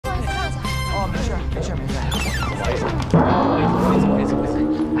没事没事，不好意思，没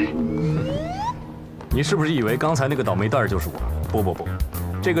事。你是不是以为刚才那个倒霉蛋就是我？不，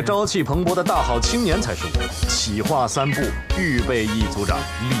这个朝气蓬勃的大好青年才是我。企划3部预备役组长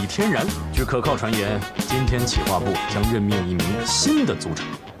李天然，据可靠传言，今天企划部将任命一名新的组长。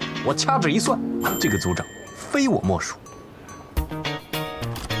我掐指一算，这个组长非我莫属。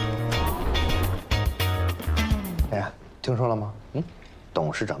哎呀，听说了吗？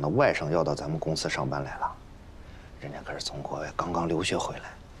董事长的外甥要到咱们公司上班来了，人家可是从国外刚刚留学回来，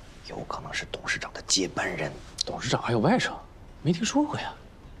有可能是董事长的接班人。董事长还有外甥，没听说过呀。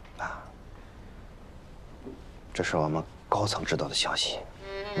这是我们高层知道的消息，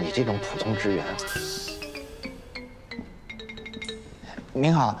你这种普通职员。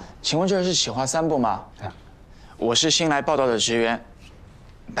您好，请问这是企划3部吗？我是新来报道的职员，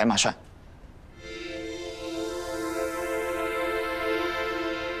白马帅。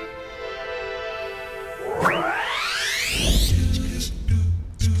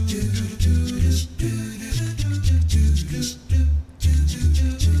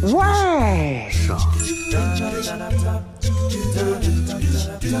喂，上。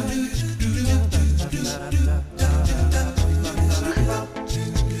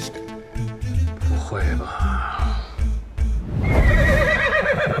不会吧？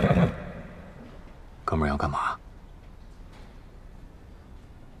哥们儿要干嘛？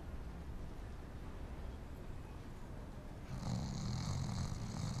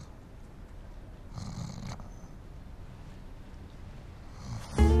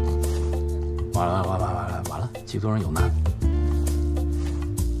完了，记多人有难。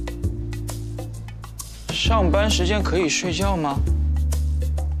上班时间可以睡觉吗？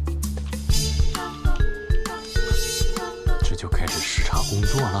这就开始视察工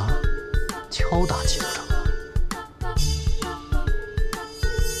作了，敲打记录长。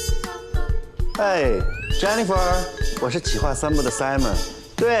哎 ，Jennifer， 我是企划3部的 Simon。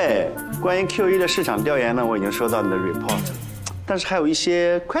对，关于 Q1的市场调研呢，我已经收到你的 report， 但是还有一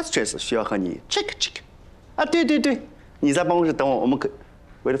些 questions 需要和你 check。啊，对，你在办公室等我，我们可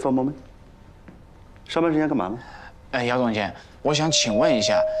wait for a moment。上班时间干嘛呢？姚总监，我想请问一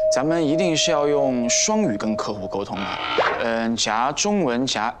下，咱们一定是要用双语跟客户沟通吗？夹中文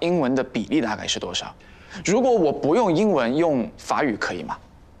夹英文的比例大概是多少？如果我不用英文，用法语可以吗？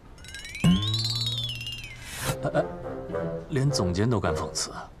连总监都敢讽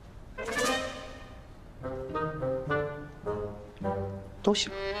刺。都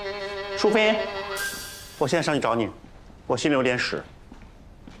行。淑妃，我现在上去找你，我心里有点屎。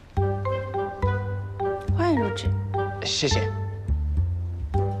欢迎入职。谢谢。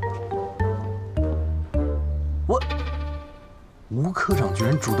吴科长居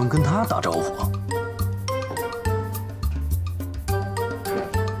然主动跟他打招呼。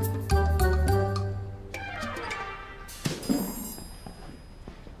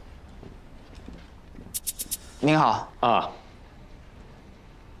您好啊，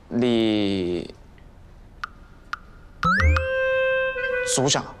李组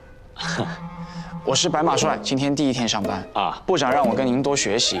长，我是白马帅，今天第1天上班啊。部长让我跟您多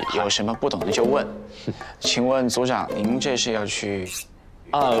学习，有什么不懂的就问。请问组长，您这是要去？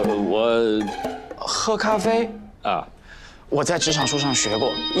我喝咖啡啊。我在职场书上学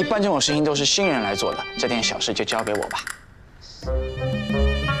过，一般这种事情都是新人来做的，这点小事就交给我吧。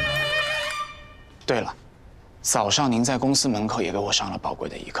对了，早上您在公司门口也给我上了宝贵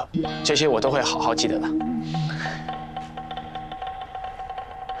的一课，这些我都会好好记得的。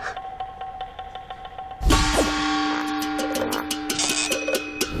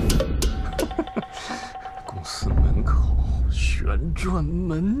公司门口旋转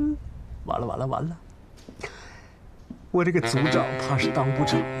门，完了！我这个组长怕是当不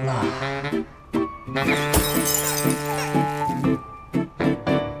成了。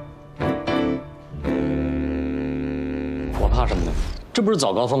我怕什么呢？这不是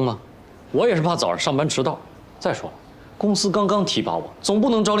早高峰吗？我也是怕早上上班迟到。再说了，公司刚刚提拔我，总不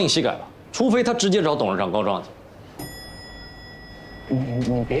能朝令夕改吧？除非他直接找董事长告状去。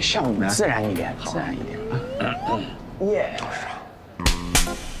你别笑，你自然一点，自然一点。耶！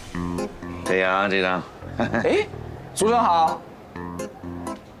这样。哎，组长好。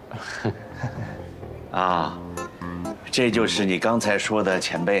啊，这就是你刚才说的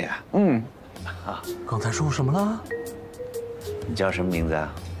前辈啊。刚才说什么了？你叫什么名字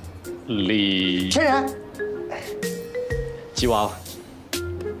啊？李天然。吉娃娃。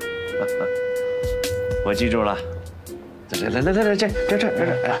我记住了。来，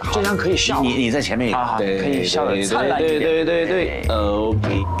这样可以笑。你在前面一点，可以笑得灿烂一点。对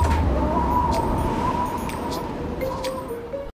 ，OK。